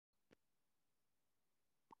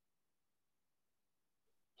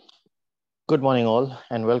Good morning, all,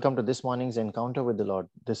 and welcome to this morning's encounter with the Lord.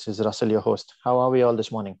 This is Russell, your host. How are we all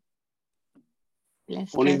this morning?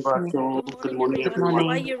 Morning, Russell. Good morning, everyone. How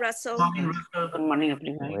are you, Russell? Good morning,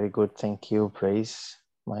 everyone. Very good. Thank you. Praise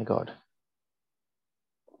my God.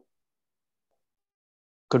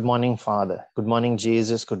 Good morning, Father. Good morning,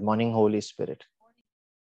 Jesus. Good morning, Holy Spirit.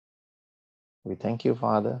 We thank you,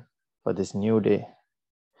 Father, for this new day.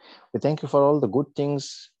 We thank you for all the good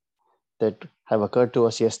things that have occurred to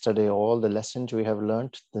us yesterday, all the lessons we have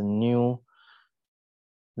learned, the new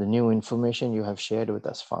information you have shared with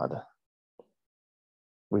us, Father.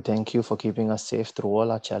 We thank you for keeping us safe through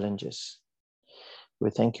all our challenges.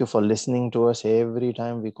 We thank you for listening to us every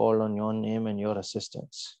time we call on your name and your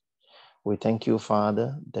assistance. We thank you,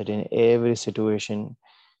 Father, that in every situation,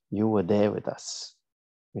 you were there with us.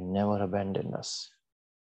 You never abandoned us.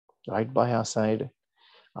 Right by our side,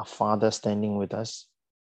 our Father standing with us,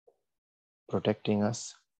 protecting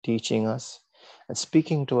us, teaching us, and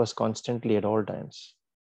speaking to us constantly at all times.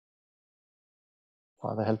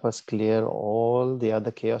 Father, help us clear all the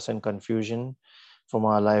other chaos and confusion from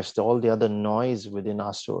our lives, all the other noise within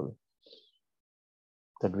our soul,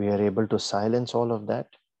 that we are able to silence all of that,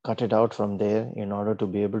 cut it out from there in order to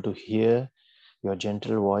be able to hear your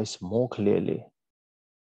gentle voice more clearly.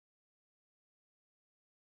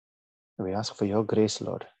 We ask for your grace,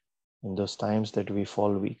 Lord, in those times that we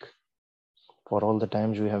fall weak, for all the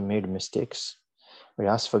times we have made mistakes. We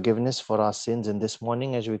ask forgiveness for our sins, and this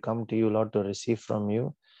morning as we come to you, Lord, to receive from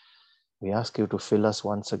you, we ask you to fill us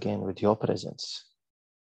once again with your presence.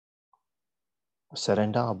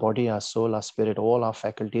 Surrender our body, our soul, our spirit, all our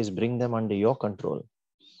faculties, bring them under your control,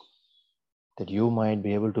 that you might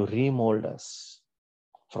be able to remold us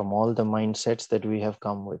from all the mindsets that we have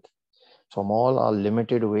come with, from all our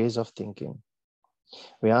limited ways of thinking.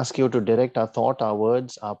 We ask you to direct our thought, our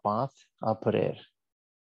words, our path, our prayer.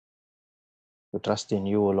 We trust in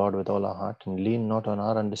you, O Lord, with all our heart, and lean not on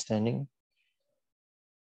our understanding,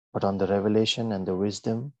 but on the revelation and the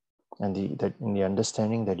wisdom and the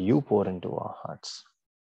understanding that you pour into our hearts.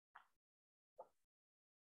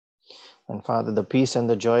 And Father, the peace and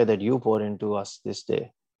the joy that you pour into us this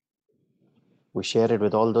day, we share it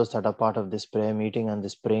with all those that are part of this prayer meeting and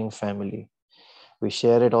this praying family. We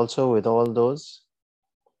share it also with all those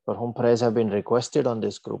for whom prayers have been requested on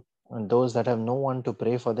this group, and those that have no one to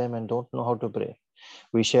pray for them and don't know how to pray.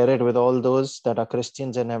 We share it with all those that are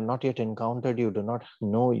Christians and have not yet encountered you, do not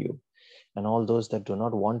know you, and all those that do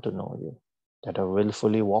not want to know you, that have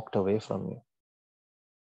willfully walked away from you.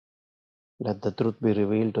 Let the truth be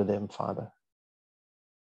revealed to them, Father.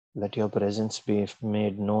 Let your presence be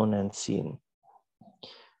made known and seen,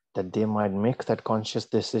 that they might make that conscious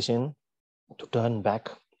decision to turn back,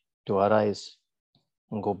 to arise,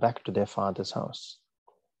 and go back to their Father's house.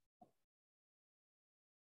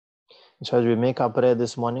 So as we make our prayer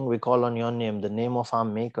this morning, we call on your name, the name of our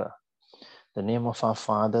Maker, the name of our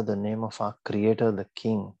Father, the name of our Creator, the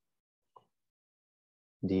King,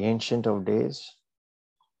 the Ancient of Days,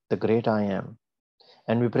 the great I Am.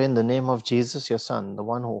 And we pray in the name of Jesus, your Son, the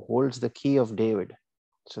one who holds the key of David,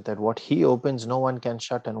 so that what he opens, no one can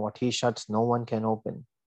shut, and what he shuts, no one can open.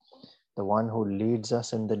 The one who leads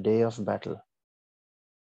us in the day of battle,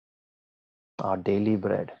 our daily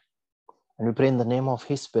bread. And we pray in the name of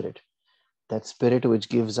his Spirit, that Spirit which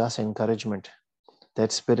gives us encouragement,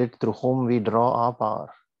 that Spirit through whom we draw our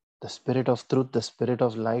power, the Spirit of truth, the Spirit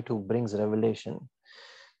of light who brings revelation,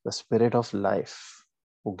 the Spirit of life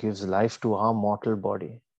who gives life to our mortal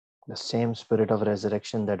body, the same Spirit of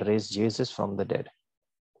resurrection that raised Jesus from the dead,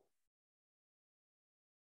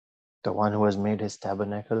 the one who has made his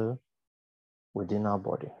tabernacle within our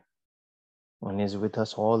body and is with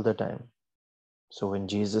us all the time. So when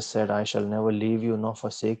Jesus said, I shall never leave you nor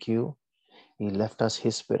forsake you, he left us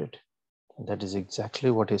his Spirit. And that is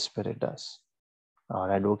exactly what his Spirit does.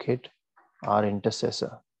 Our advocate, our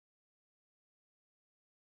intercessor.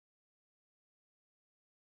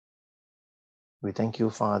 We thank you,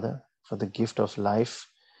 Father, for the gift of life,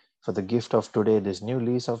 for the gift of today, this new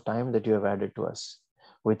lease of time that you have added to us.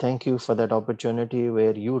 We thank you for that opportunity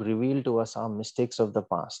where you reveal to us our mistakes of the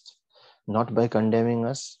past, not by condemning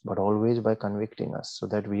us, but always by convicting us, so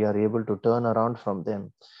that we are able to turn around from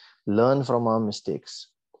them, learn from our mistakes,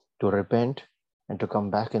 to repent and to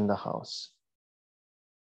come back in the house.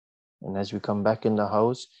 And as we come back in the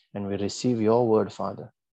house and we receive your word,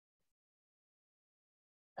 Father,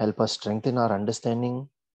 help us strengthen our understanding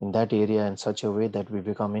in that area in such a way that we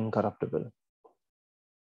become incorruptible.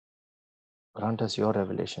 Grant us your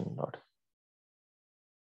revelation, Lord.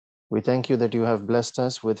 We thank you that you have blessed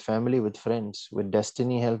us with family, with friends, with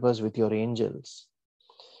destiny helpers, with your angels.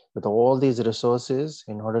 with all these resources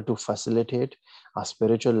in order to facilitate our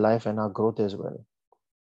spiritual life and our growth as well,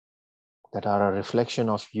 that are a reflection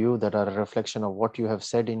of you, that are a reflection of what you have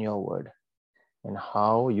said in your word and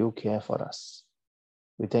how you care for us.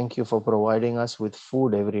 We thank you for providing us with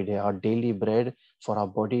food every day, our daily bread for our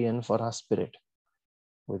body and for our spirit.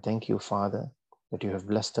 We thank you, Father, that you have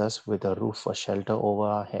blessed us with a roof or shelter over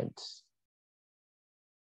our heads.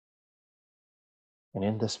 And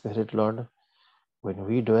in the Spirit, Lord, when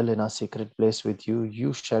we dwell in our secret place with you,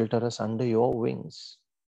 you shelter us under your wings,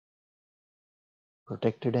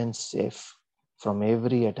 protected and safe from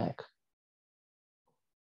every attack.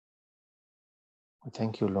 We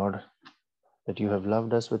thank you, Lord, that you have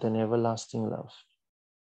loved us with an everlasting love.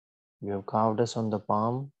 You have carved us on the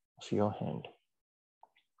palm of your hand.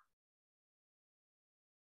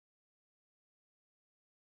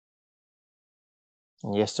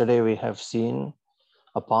 And yesterday we have seen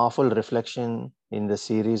a powerful reflection in the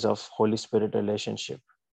series of Holy Spirit relationship.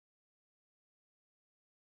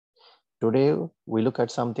 Today, we look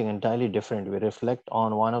at something entirely different. We reflect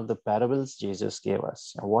on one of the parables Jesus gave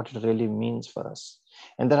us and what it really means for us.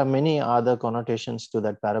 And there are many other connotations to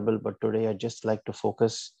that parable, but today I'd just like to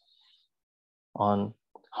focus on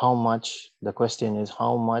how much, the question is,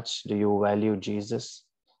 how much do you value Jesus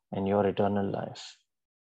and your eternal life?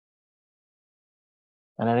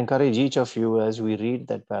 And I encourage each of you as we read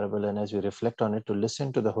that parable and as we reflect on it to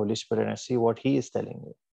listen to the Holy Spirit and see what He is telling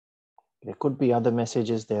you. There could be other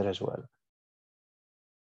messages there as well.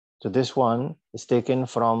 So this one is taken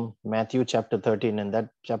from Matthew chapter 13, and that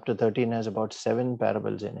chapter 13 has about 7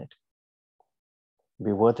 parables in it. It'd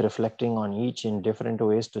be worth reflecting on each in different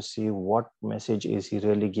ways to see what message is He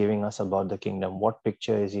really giving us about the kingdom. What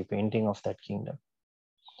picture is He painting of that kingdom?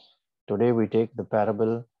 Today we take the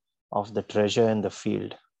parable of the treasure in the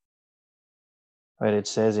field, where it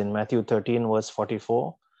says in Matthew 13 verse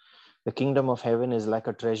 44, the kingdom of heaven is like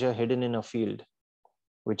a treasure hidden in a field,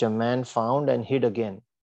 which a man found and hid again.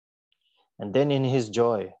 And then in his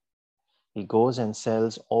joy, he goes and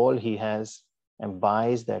sells all he has and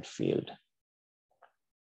buys that field.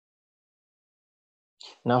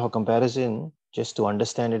 Now for comparison, just to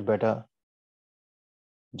understand it better,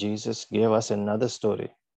 Jesus gave us another story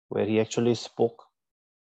where he actually spoke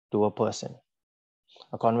to a person.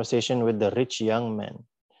 A conversation with the rich young man,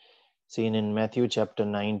 seen in Matthew chapter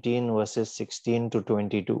 19, verses 16 to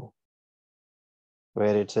 22,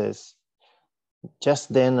 where it says,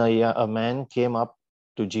 just then a man came up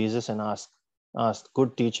to Jesus and asked,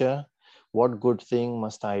 good teacher, what good thing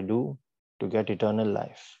must I do to get eternal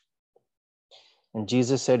life? And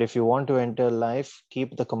Jesus said, if you want to enter life,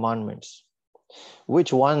 keep the commandments.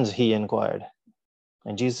 Which ones? He inquired.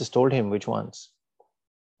 And Jesus told him which ones.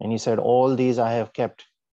 And he said, all these I have kept.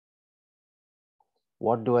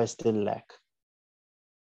 What do I still lack?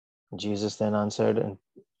 Jesus then answered,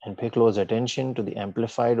 and pay close attention to the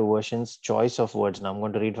Amplified Version's choice of words. Now I'm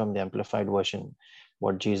going to read from the Amplified Version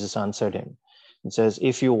what Jesus answered him. It says,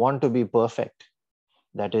 if you want to be perfect,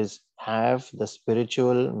 that is, have the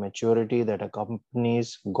spiritual maturity that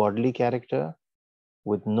accompanies godly character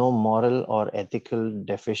with no moral or ethical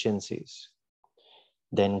deficiencies,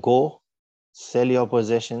 then go, sell your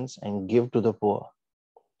possessions and give to the poor,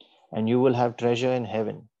 and you will have treasure in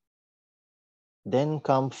heaven. Then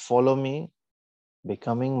come follow me,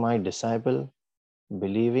 becoming my disciple,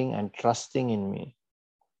 believing and trusting in me,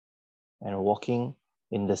 and walking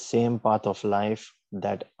in the same path of life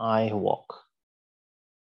that I walk.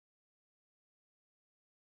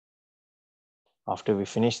 After we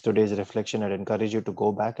finish today's reflection, I'd encourage you to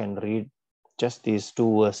go back and read just these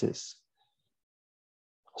 2 verses.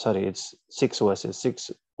 Sorry, it's 6 verses.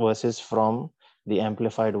 6 verses from the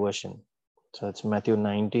Amplified Version. So it's Matthew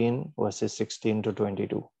 19, verses 16 to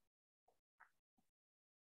 22.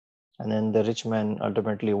 And then the rich man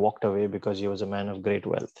ultimately walked away because he was a man of great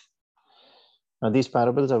wealth. Now, these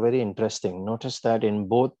parables are very interesting. Notice that in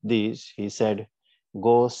both these, he said,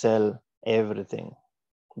 go sell everything.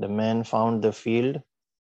 The man found the field.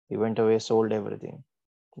 He went away, sold everything.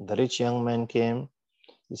 The rich young man came.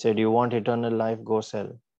 He said, you want eternal life? Go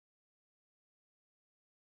sell.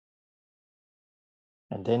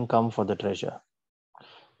 And then come for the treasure.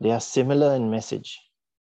 They are similar in message.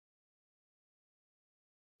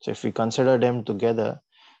 So if we consider them together,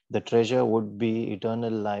 the treasure would be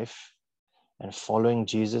eternal life and following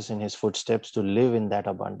Jesus in his footsteps to live in that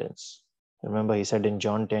abundance. Remember, he said in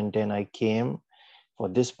John 10:10, I came for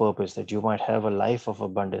this purpose, that you might have a life of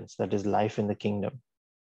abundance, that is life in the kingdom.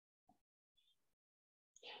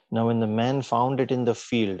 Now, when the man found it in the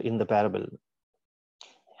field, in the parable,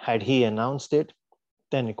 had he announced it,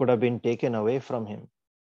 then it could have been taken away from him,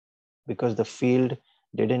 because the field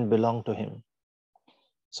didn't belong to him.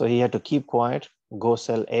 So he had to keep quiet, go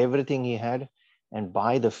sell everything he had and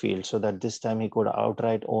buy the field so that this time he could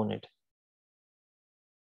outright own it.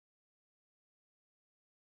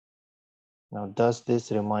 Now, does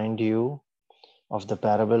this remind you of the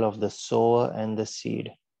parable of the sower and the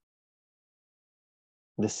seed?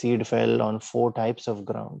 The seed fell on 4 types of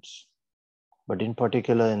grounds, but in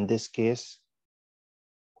particular in this case,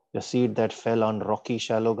 the seed that fell on rocky,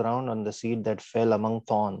 shallow ground and the seed that fell among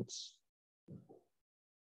thorns.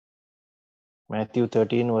 Matthew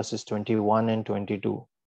 13 verses 21 and 22.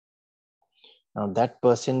 Now that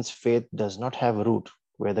person's faith does not have root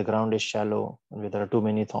where the ground is shallow and where there are too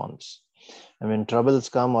many thorns. And when troubles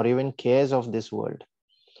come or even cares of this world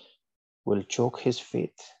will choke his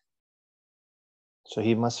faith. So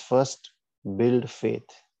he must first build faith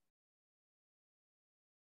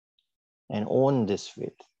and own this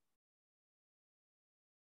faith.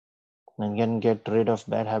 And can get rid of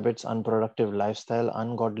bad habits, unproductive lifestyle,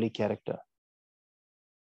 ungodly character.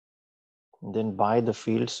 And then buy the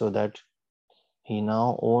field so that he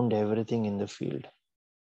now owned everything in the field.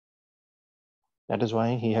 That is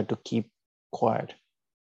why he had to keep quiet,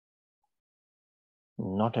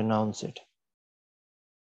 not announce it.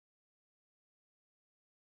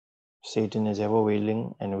 Satan is ever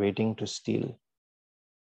willing and waiting to steal.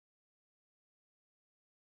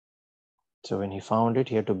 So when he found it,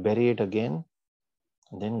 he had to bury it again,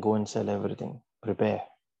 and then go and sell everything. Prepare.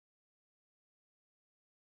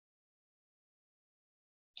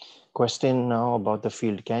 Question now about the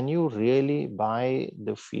field. Can you really buy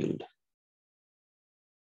the field?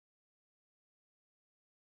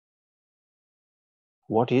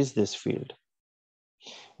 What is this field?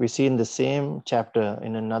 We see in the same chapter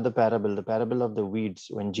in another parable, the parable of the weeds,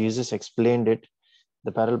 when Jesus explained it.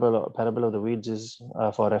 The parable of the weeds is,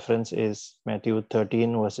 for reference, is Matthew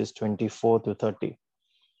 13 verses 24 to 30.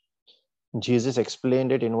 Jesus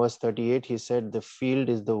explained it in verse 38. He said, the field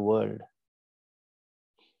is the world.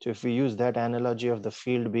 So if we use that analogy of the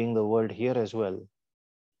field being the world here as well,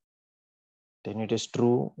 then it is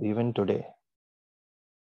true even today.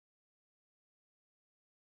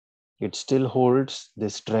 It still holds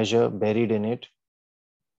this treasure buried in it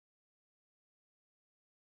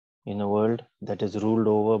in a world that is ruled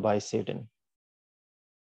over by Satan.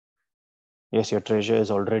 Yes, your treasure is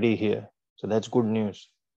already here. So that's good news.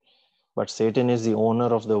 But Satan is the owner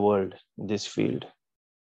of the world, this field.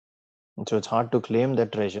 And so it's hard to claim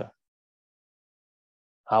that treasure.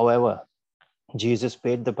 However, Jesus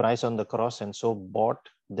paid the price on the cross and so bought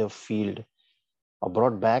the field, or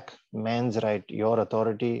brought back man's right, your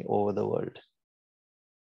authority over the world.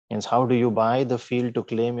 Hence, how do you buy the field to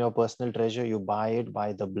claim your personal treasure? You buy it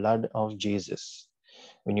by the blood of Jesus.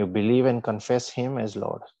 When you believe and confess him as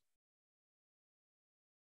Lord,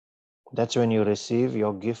 that's when you receive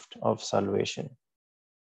your gift of salvation.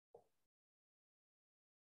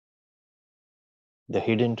 The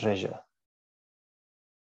hidden treasure.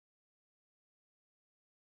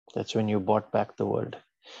 That's when you bought back the world.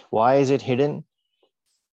 Why is it hidden?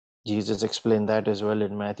 Jesus explained that as well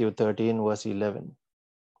in Matthew 13 verse 11.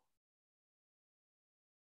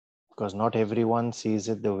 Because not everyone sees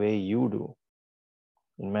it the way you do.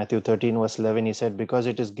 In Matthew 13 verse 11, he said, because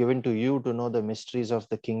it is given to you to know the mysteries of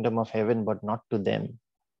the kingdom of heaven, but not to them.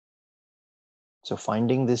 So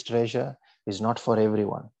finding this treasure is not for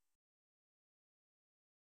everyone.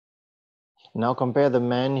 Now compare the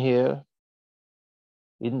man here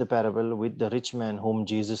in the parable with the rich man whom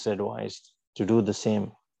Jesus advised to do the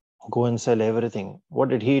same. Go and sell everything. What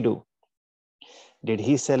did he do? Did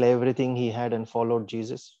he sell everything he had and followed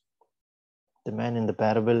Jesus? The man in the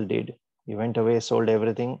parable did. He went away, sold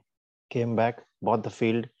everything, came back, bought the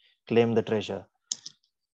field, claimed the treasure.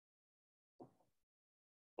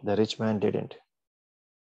 The rich man didn't.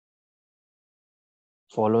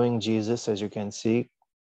 Following Jesus, as you can see,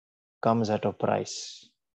 comes at a price.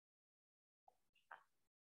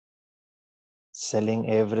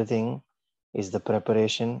 Selling everything is the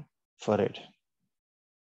preparation for it.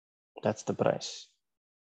 That's the price.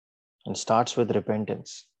 And starts with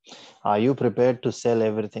repentance. Are you prepared to sell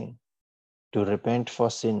everything, to repent for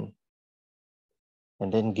sin,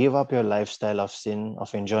 and then give up your lifestyle of sin,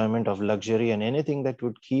 of enjoyment, of luxury, and anything that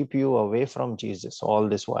would keep you away from Jesus all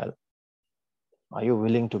this while? Are you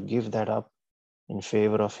willing to give that up in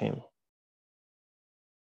favor of him?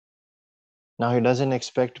 Now, he doesn't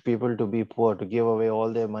expect people to be poor, to give away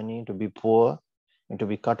all their money, to be poor, and to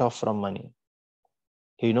be cut off from money.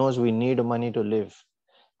 He knows we need money to live,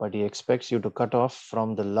 but he expects you to cut off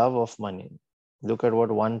from the love of money. Look at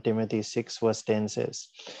what 1 Timothy 6 verse 10 says.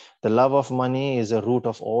 The love of money is a root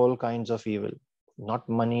of all kinds of evil, not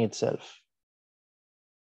money itself.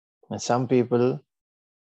 And some people,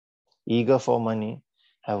 eager for money,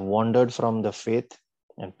 have wandered from the faith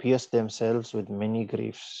and pierced themselves with many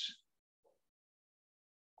griefs.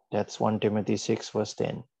 That's 1 Timothy 6 verse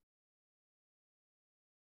 10.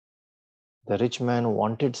 The rich man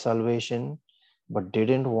wanted salvation, but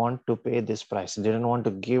didn't want to pay this price, didn't want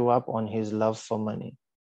to give up on his love for money,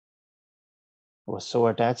 was so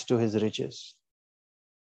attached to his riches.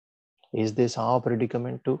 Is this our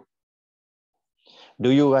predicament too? Do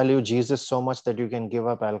you value Jesus so much that you can give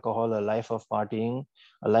up alcohol, a life of partying,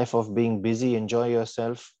 a life of being busy, enjoy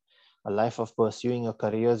yourself, a life of pursuing your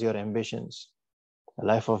careers, your ambitions, a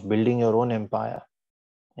life of building your own empire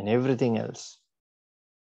and everything else?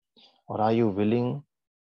 Or are you willing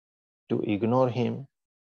to ignore him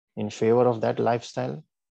in favor of that lifestyle,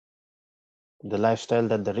 the lifestyle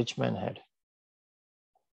that the rich man had?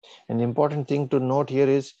 An important thing to note here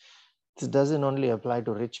is this doesn't only apply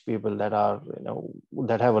to rich people that are,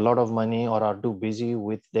 that have a lot of money or are too busy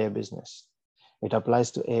with their business. It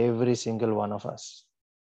applies to every single one of us.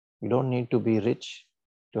 You don't need to be rich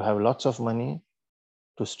to have lots of money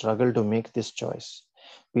to struggle to make this choice.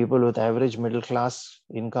 People with average middle class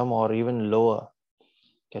income or even lower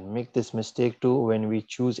can make this mistake too when we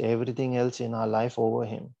choose everything else in our life over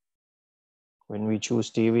him. When we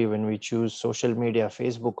choose TV, when we choose social media,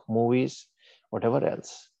 Facebook, movies, whatever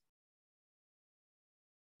else.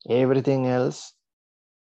 Everything else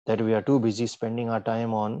that we are too busy spending our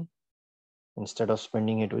time on instead of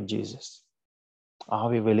spending it with Jesus. Are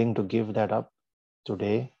we willing to give that up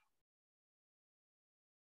today?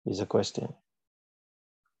 Is a question.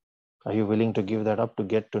 Are you willing to give that up to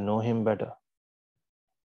get to know him better?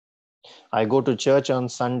 I go to church on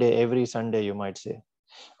Sunday, every Sunday, you might say.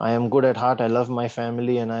 I am good at heart, I love my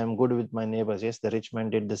family, and I am good with my neighbors. Yes, the rich man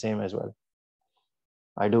did the same as well.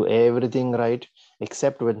 I do everything right,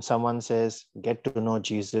 except when someone says, get to know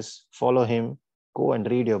Jesus, follow him, go and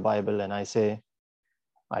read your Bible. And I say,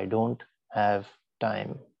 I don't have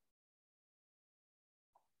time.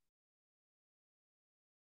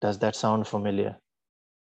 Does that sound familiar?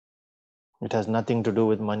 It has nothing to do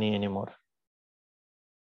with money anymore.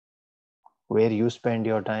 Where you spend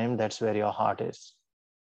your time, that's where your heart is.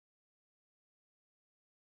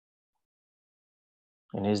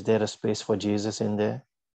 And is there a space for Jesus in there?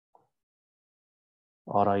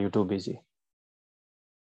 Or are you too busy?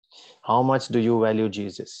 How much do you value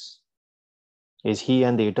Jesus? Is he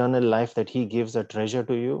and the eternal life that he gives a treasure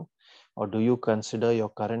to you? Or do you consider your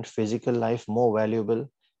current physical life more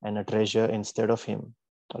valuable and a treasure instead of him?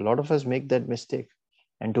 A lot of us make that mistake.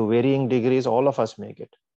 And to varying degrees, all of us make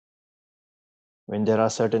it. When there are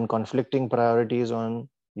certain conflicting priorities on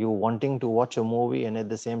you wanting to watch a movie, and at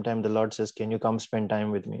the same time, the Lord says, can you come spend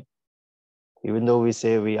time with me? Even though we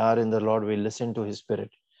say we are in the Lord, we listen to his Spirit.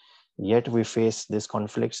 Yet we face these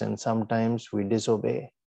conflicts and sometimes we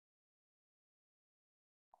disobey.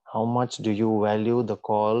 How much do you value the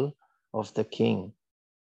call of the King?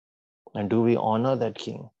 And do we honor that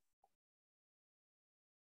King?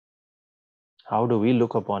 How do we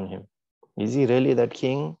look upon him? Is he really that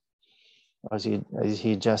King? Or is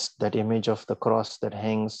he just that image of the cross that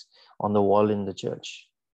hangs on the wall in the church?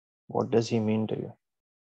 What does he mean to you?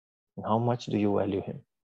 And how much do you value him?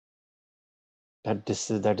 That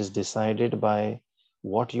is decided by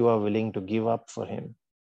what you are willing to give up for him.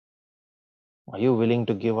 Are you willing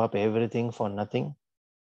to give up everything for nothing?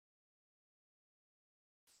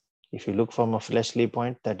 If you look from a fleshly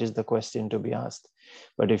point, that is the question to be asked.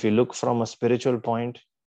 But if you look from a spiritual point,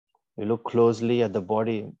 you look closely at the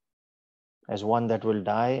body as one that will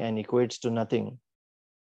die and equates to nothing.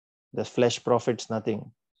 The flesh profits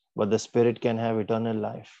nothing, but the spirit can have eternal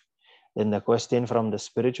life. Then the question from the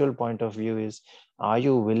spiritual point of view is, are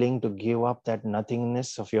you willing to give up that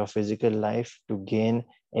nothingness of your physical life to gain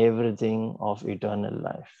everything of eternal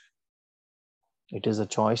life? It is a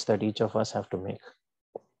choice that each of us have to make.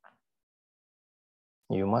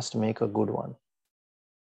 You must make a good one.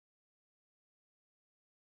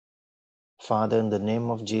 Father, in the name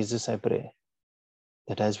of Jesus, I pray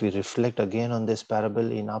that as we reflect again on this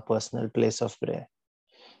parable in our personal place of prayer,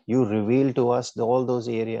 you reveal to us all those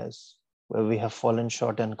areas where we have fallen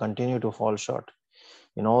short and continue to fall short.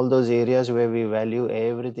 In all those areas where we value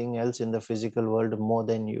everything else in the physical world more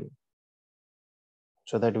than you.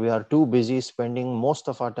 So that we are too busy spending most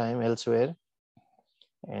of our time elsewhere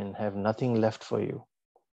and have nothing left for you.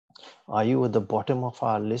 Are you at the bottom of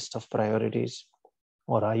our list of priorities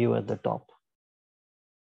or are you at the top?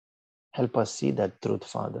 Help us see that truth,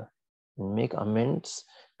 Father. Make amends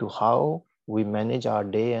to how we manage our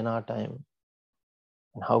day and our time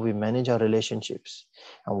and how we manage our relationships.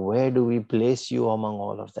 And where do we place you among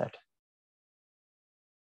all of that?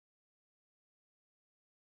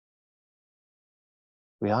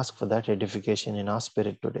 We ask for that edification in our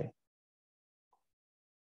spirit today.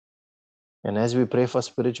 And as we pray for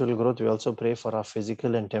spiritual growth, we also pray for our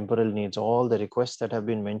physical and temporal needs, all the requests that have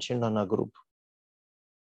been mentioned on our group,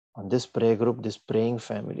 on this prayer group, this praying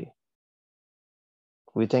family.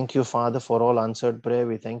 We thank you, Father, for all answered prayer.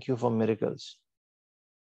 We thank you for miracles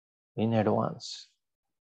in advance.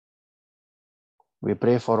 We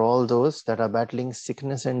pray for all those that are battling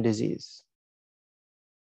sickness and disease,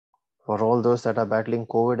 for all those that are battling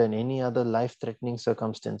COVID and any other life-threatening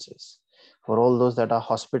circumstances, for all those that are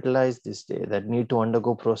hospitalized this day, that need to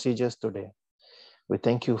undergo procedures today. We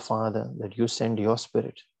thank you, Father, that you send your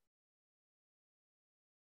Spirit.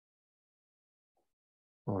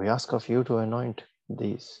 We ask of you to anoint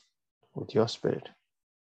these with your Spirit.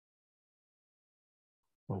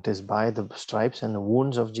 It is by the stripes and the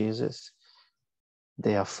wounds of Jesus,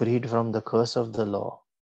 they are freed from the curse of the law.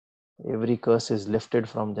 Every curse is lifted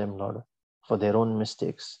from them, Lord, for their own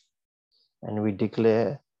mistakes. And we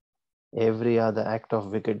declare every other act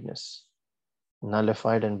of wickedness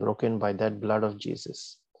nullified and broken by that blood of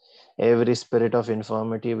Jesus. Every spirit of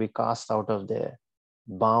infirmity we cast out of there,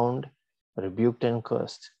 bound, rebuked and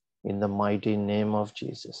cursed in the mighty name of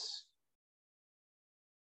Jesus.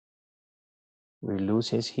 We lose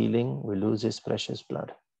his healing, we lose his precious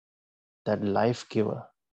blood, that life giver,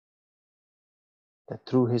 that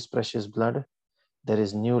through his precious blood, there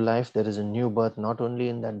is new life, there is a new birth, not only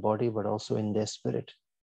in that body, but also in their spirit.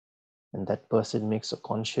 And that person makes a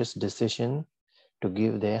conscious decision to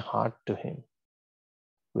give their heart to him.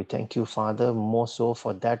 We thank you, Father, more so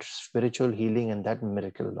for that spiritual healing and that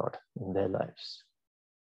miracle, Lord, in their lives.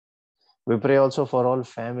 We pray also for all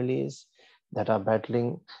families that are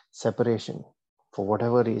battling separation for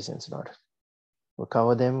whatever reasons, Lord. We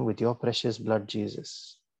cover them with your precious blood,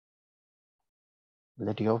 Jesus.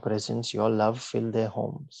 Let your presence, your love fill their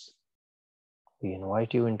homes. We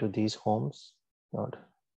invite you into these homes, Lord.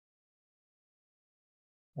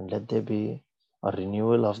 And let there be a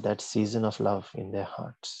renewal of that season of love in their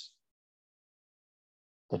hearts.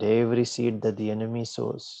 That every seed that the enemy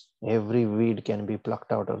sows, every weed can be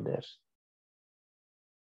plucked out of there.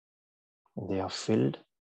 And they are filled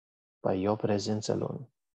by your presence alone.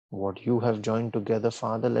 What you have joined together,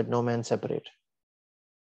 Father, let no man separate.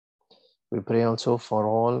 We pray also for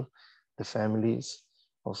all the families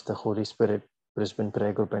of the Holy Spirit Brisbane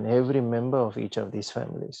Prayer Group and every member of each of these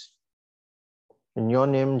families. In your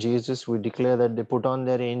name, Jesus, we declare that they put on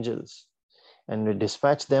their angels and we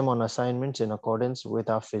dispatch them on assignments in accordance with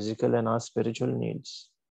our physical and our spiritual needs.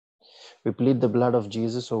 We plead the blood of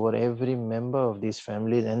Jesus over every member of these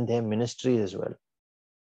families and their ministry as well.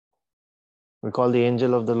 We call the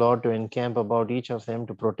angel of the Lord to encamp about each of them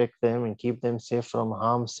to protect them and keep them safe from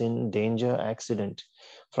harm, sin, danger, accident,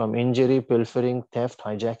 from injury, pilfering, theft,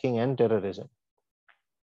 hijacking, and terrorism.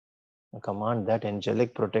 I command that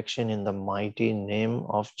angelic protection in the mighty name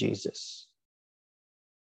of Jesus.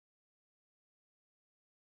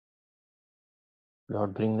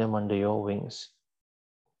 Lord, bring them under your wings,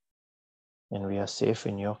 and we are safe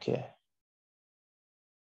in your care.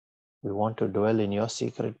 We want to dwell in your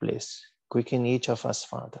secret place. Quicken each of us,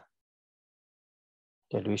 Father,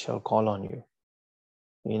 that we shall call on you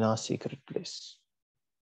in our secret place.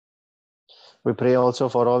 We pray also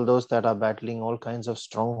for all those that are battling all kinds of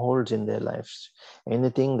strongholds in their lives.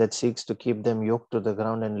 Anything that seeks to keep them yoked to the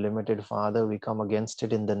ground and limited, Father, we come against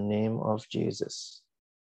it in the name of Jesus.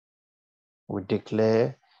 We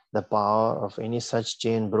declare the power of any such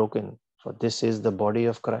chain broken, for this is the body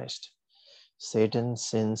of Christ. Satan,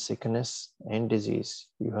 sin, sickness, and disease,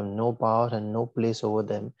 you have no power and no place over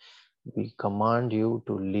them. We command you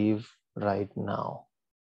to leave right now.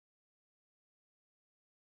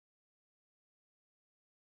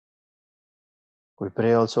 We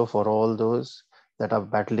pray also for all those that are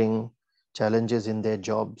battling challenges in their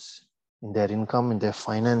jobs, in their income, in their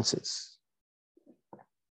finances.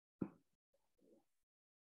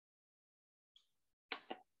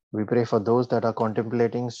 We pray for those that are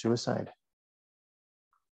contemplating suicide.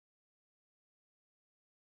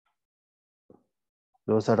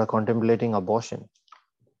 Those that are contemplating abortion.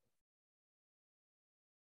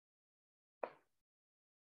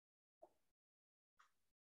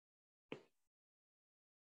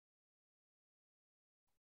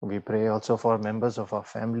 We pray also for members of our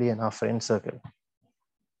family and our friend circle.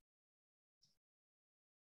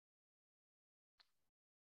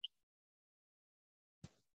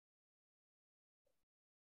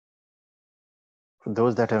 For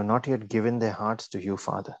those that have not yet given their hearts to you,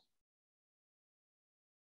 Father.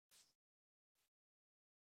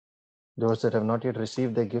 Those that have not yet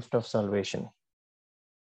received the gift of salvation.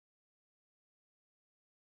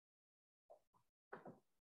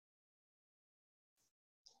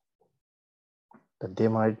 that they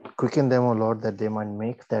might quicken them, O Lord, that they might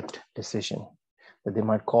make that decision, that they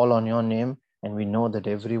might call on your name, and we know that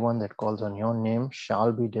everyone that calls on your name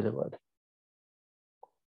shall be delivered.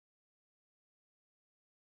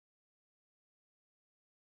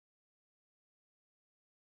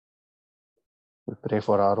 We pray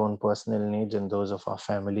for our own personal needs and those of our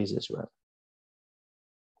families as well.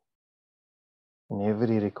 In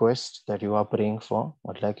every request that you are praying for,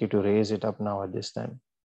 I'd like you to raise it up now at this time.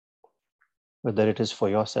 Whether it is for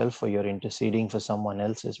yourself or you're interceding for someone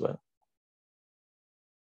else as well.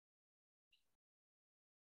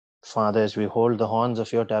 Father, as we hold the horns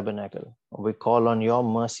of your tabernacle, we call on your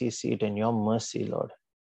mercy seat and your mercy, Lord.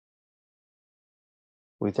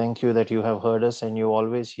 We thank you that you have heard us and you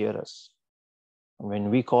always hear us.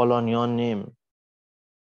 When we call on your name,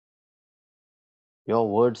 your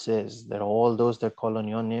word says that all those that call on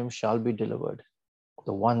your name shall be delivered.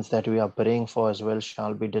 The ones that we are praying for as well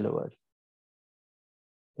shall be delivered.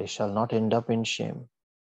 They shall not end up in shame.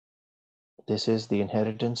 This is the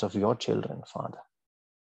inheritance of your children, Father.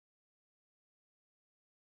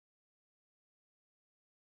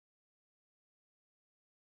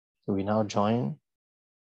 We now join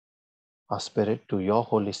our spirit to your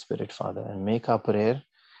Holy Spirit, Father, and make our prayer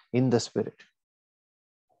in the Spirit.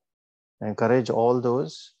 I encourage all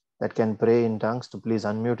those that can pray in tongues to please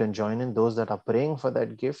unmute and join in. Those that are praying for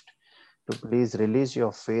that gift, to please release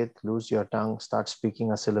your faith, lose your tongue, start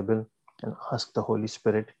speaking a syllable, and ask the Holy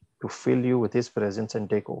Spirit to fill you with His presence and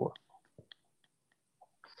take over.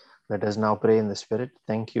 Let us now pray in the Spirit.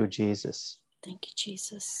 Thank you, Jesus. Thank you,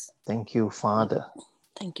 Jesus. Thank you, Father.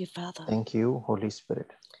 Thank you, Father. Thank you, Holy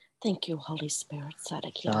Spirit. Thank you, Holy Spirit.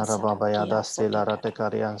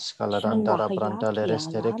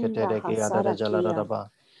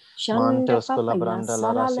 Mantos colabranda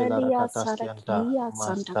la rasela catascianta,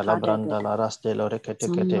 masta branda la rastelo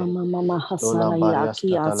reketekete, Lola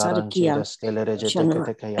bariasta talaranchi restele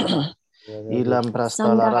regetekayada. Ilam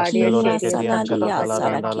brasta la rastelo reketiancha la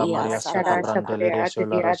talaranda la mariasta cabrandele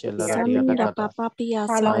resola rasela radiatakata.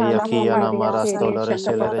 Ayakia la marasto la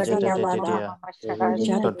resele regetetetia.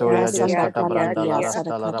 Totoya descata branda la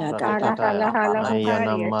rasta la rabratekataya.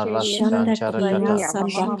 Ayana marastan charakata.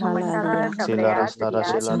 Sila rasta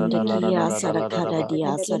rasela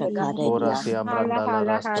Ora sia branda la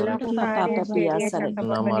rasto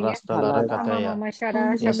namarasta la rakataya.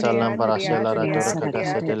 Yasalam barasela ratorakata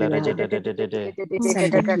setele regedede.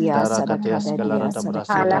 Darakates kalarata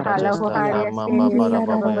brasela rajesta mama para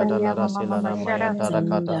baba yada la rasela ramaya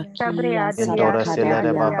darakata. Indora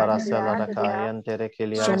selere babara sela rakayan tere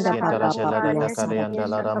kilia sietara selere dakarian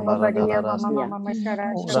la rambara la rastia.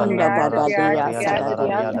 Randa marasta varianta la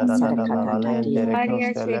radiada la lente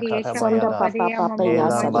recostele catabayada.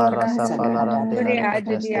 Elam barasa falarante la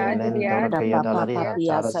recateste lento recayada la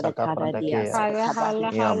riantara saca prandakia.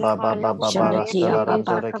 Ya baba baba barasta la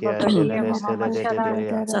rantorekia dele restele de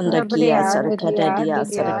deria. Sandakia Sarakadadia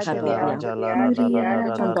Ya shela Sarakadadia raja la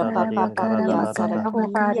da diantara da la da.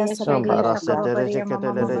 Sambara sete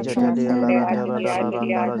rejeketele rejetelia la randera da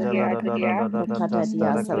la randa raja la da tasta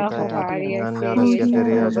la kataya. Nanya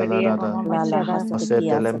resketeria jala da.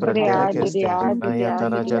 Sete lembrete keste.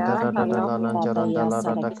 Ayatara jada da la nanjaranda la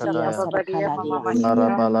da kataya.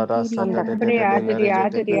 Arabala da sete de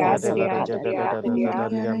rejetekia de la rejete da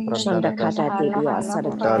liam pranda da kas.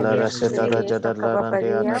 Dala reseta rajada la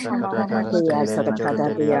randia da kataka stele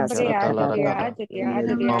lenjoroteliam jaratala rakada.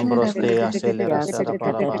 Ambroste acelera sara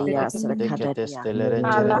paraba. Dekete stele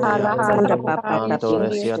renjeretia.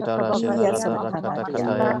 Antore siatara shelara da rakata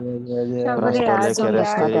kataya. Brastole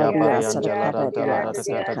keresteria barian jalaranta la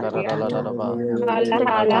rakata karada la ba.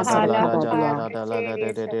 Atata la raja la rada la de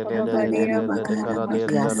karade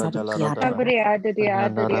la da.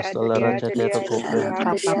 Nana rastola rajate to kupre.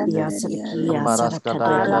 Ambaraska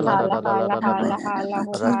da da.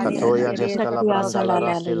 Rakatoya jeskala branda la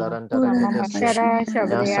rasti la ranta rakateste.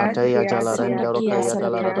 Yasateya jalarenda rokaya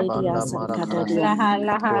dalara banda marakrasta.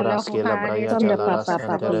 Oraski la braya jalarasta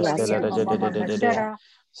terestele rejede.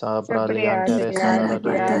 Sabralian terestele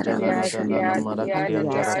radia jalarada la marakrian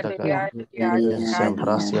jarataka.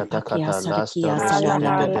 Semprasia takata lasta resete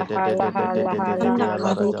de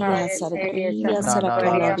la rajaba. Branda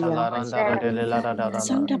la talaranda de la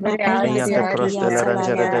radana. Ayanta crostele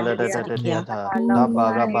rangere de dianta. La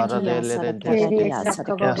baga bara de lerenteste.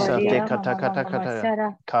 Yasate kata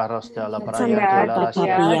Carosta la brayante la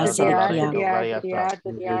rastia de la rendo variata.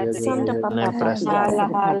 Nempresta.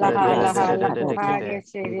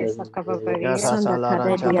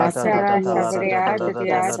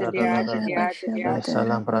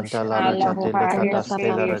 Salam Prantala Rajatele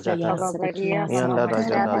Catastella Rajata. Nianda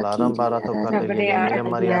Rajana Laram Barato Catele, Mina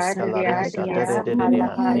Maria Scalaria Satere de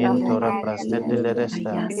Dia, Nintora Prastedele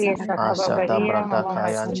Resta, Asata Brata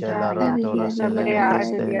Kayanchela Rantora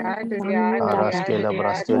Celeste, Araskela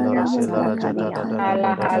Brastelo Rasela Rajata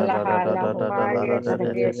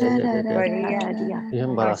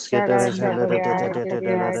Imbaraskete Rejele Catakia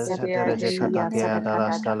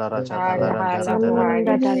Darastala Rajata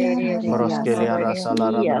Broskelia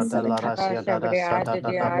Rasala Bratella Rasia Dada Santa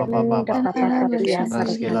Tata Papa Baba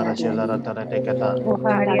Raskela Rajela Ratara Decata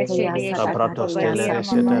Abrato Stele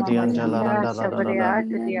Reseta di Angela Randa Rada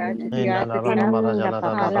Inana Rana Marajala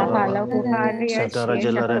Rada Santa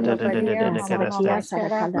Rajela Rete de Kereste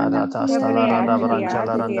Arata Stala Rada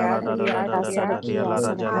Branchala Randa Rada Dia La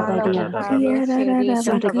Rajala Rada Stele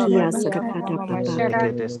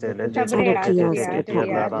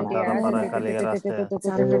La Randa Paracaleraste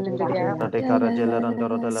Radekara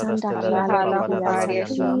Jelerandoro de la Restella Papa da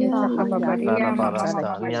Valarianta Lara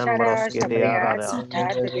Barasta Nyambroski de Arada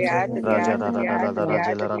Raja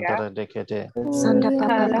Rajelerantara Decete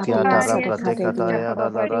Kiatara Pratekataya da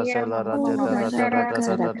Rasela Rajeta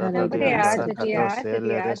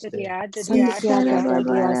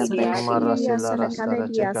Celeste Marasela Rasta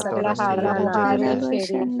Checatora Stella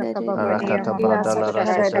Arakata Bradala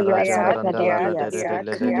Rasta Rajelerandala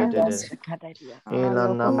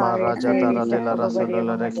Ilana Marajata de la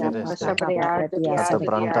Rasola Requereste Ata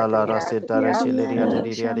Brantala Rasita Resilia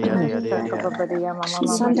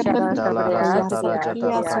Dala Rasatala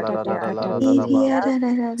Jatara Calaraba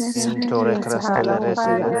Intore Crestele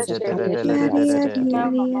Resile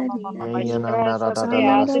Yana Narada la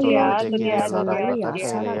Rastola Retequia la Rata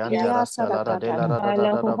Calianta Rastala de la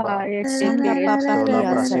Radaba Sola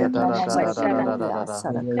Prasiata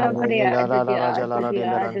Ila Raja la de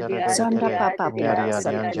la Neria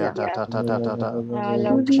Dianja Tata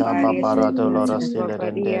Chaba Barato Lora Stile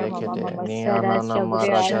Renderecete Niana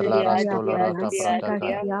Maraja la Rastola Rata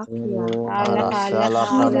Prataka Arasala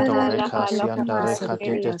Pranto Recasianta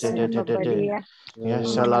Recatete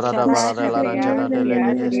Yes, Salarada Barada la Ranjana de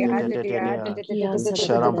Legedeste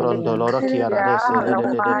Sharam Pronto Lora Chiara de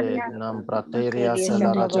Namprateria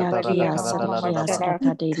Salarata Carada la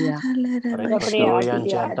Recotoyan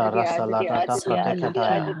Jantara Salarata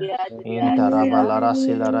Pratecataya Intarabalara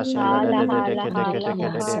Silara Shella de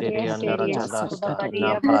Andarajadasta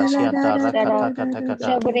Naprasiata Rakata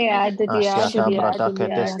Asiata Brata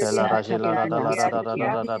Catestella Rajela Radaba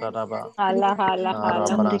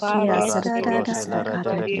Arabrasta Rastolo Shella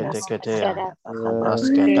Redeketea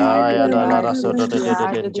Brasketaya Dala Rasodo de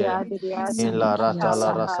in la Rata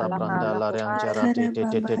la Rasa Branda la Ranjara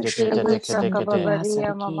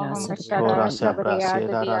Ora Sabra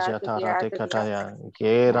Sierra Rajata Ratekataya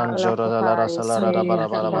Geran Jora la Rasa la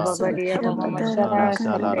Barabaraba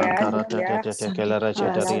Sala Rantara Tekela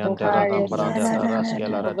Rajetarian Terra Branda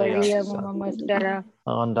Raskela Radaya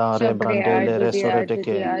Andare Brandele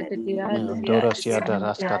Resurreteke Dorosia da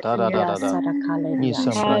Rascatara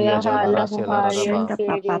Isam Praya Jala Rasela Radaba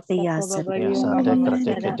Yasa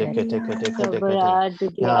Dekra Teke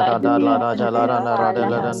Yada la Raja la Rana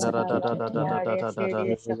Radela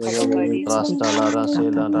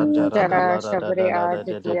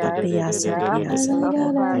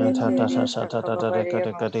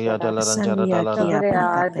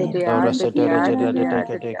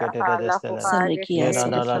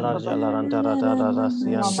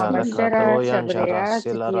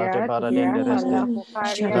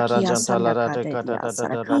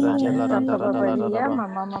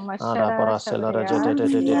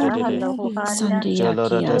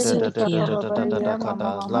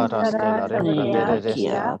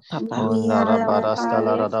Rasta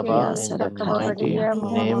la Rasela Ranjara in the mighty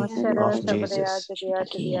name of Jesus.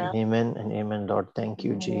 Amen and amen, Lord. Thank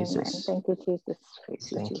you, Jesus. Thank you, Jesus.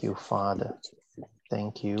 Thank you, Father.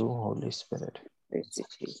 Thank you, Holy Spirit. Praise you,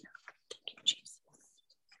 Jesus. Thank you, Jesus.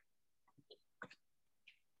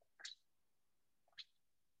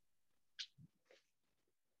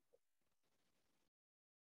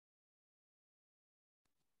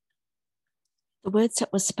 The words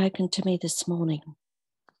that were spoken to me this morning: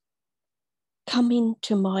 come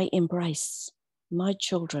into my embrace, my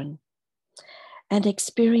children, and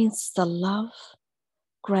experience the love,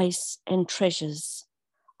 grace, and treasures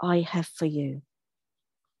I have for you.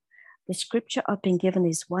 The scripture I've been given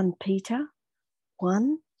is 1 Peter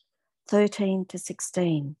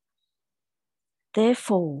 1:13-16.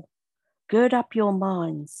 Therefore, gird up your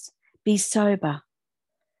minds, be sober,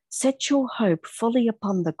 set your hope fully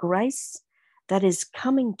upon the grace that is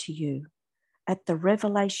coming to you at the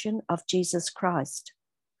revelation of Jesus Christ.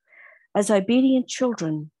 As obedient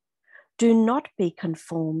children, do not be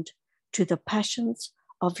conformed to the passions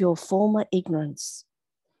of your former ignorance,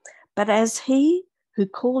 but as he who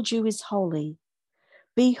called you is holy,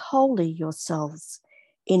 be holy yourselves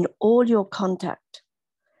in all your conduct,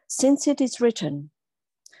 since it is written,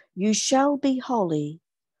 you shall be holy,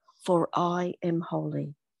 for I am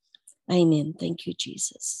holy. Amen. Thank you,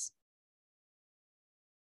 Jesus.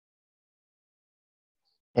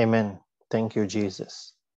 Amen. Thank you,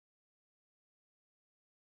 Jesus.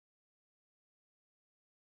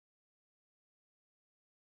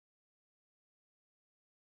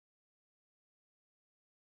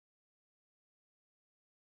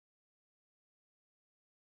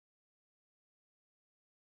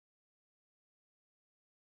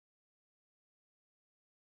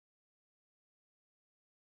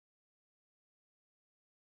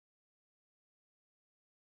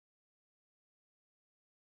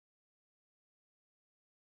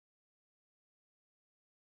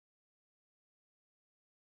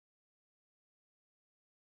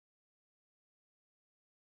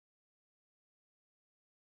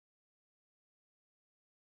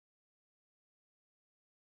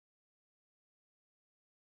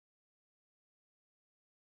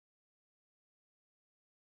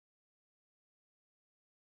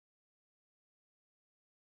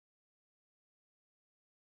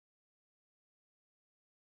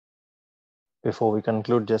 Before we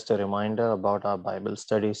conclude, just a reminder about our Bible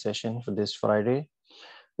study session for this Friday.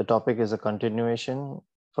 The topic is a continuation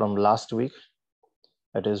from last week.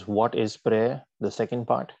 That is, what is prayer? The second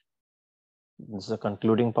part. This is the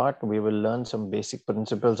concluding part. We will learn some basic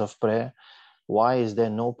principles of prayer. Why is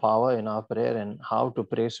there no power in our prayer, and how to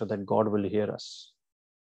pray so that God will hear us.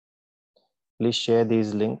 Please share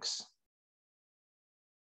these links.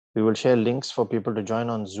 We will share links for people to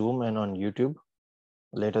join on Zoom and on YouTube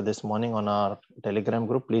later this morning on our Telegram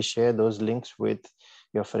group. Please share those links with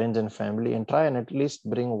your friends and family, and try and at least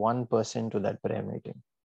bring one person to that prayer meeting.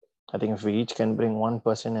 I think if we each can bring one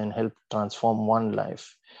person and help transform one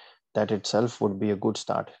life, that itself would be a good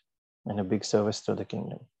start and a big service to the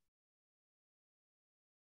kingdom.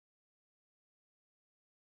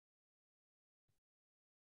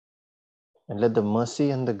 And let the mercy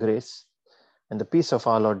and the grace and the peace of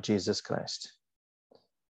our Lord Jesus Christ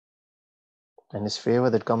and his favor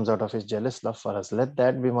that comes out of his jealous love for us, let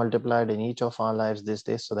that be multiplied in each of our lives this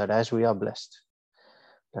day, so that as we are blessed,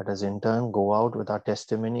 let us in turn go out with our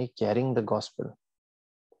testimony, carrying the gospel,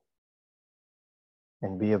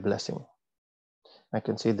 and be a blessing. I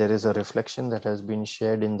can see there is a reflection that has been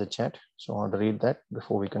shared in the chat, so I want to read that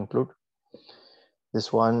before we conclude.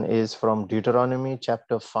 This one is from Deuteronomy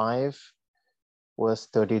chapter 5, verse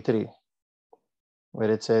 33, where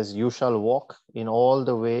it says, you shall walk in all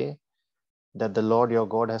the way that the Lord your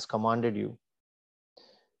God has commanded you,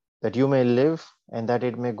 that you may live and that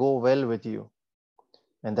it may go well with you,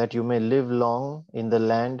 and that you may live long in the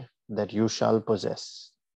land that you shall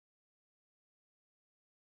possess.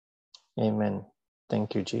 Amen.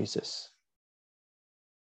 Thank you, Jesus.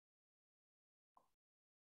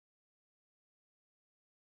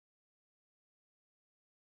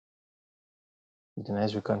 Then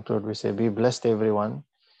as we conclude, we say, be blessed, everyone,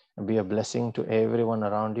 and be a blessing to everyone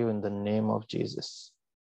around you in the name of Jesus.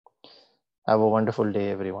 Have a wonderful day,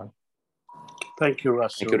 everyone. Thank you,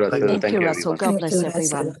 Russell. Thank you, Russell. Thank you, Thank you, Russell. everyone. God bless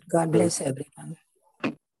everyone. God bless everyone.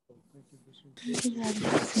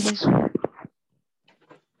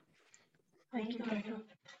 Thank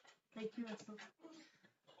you, Russell.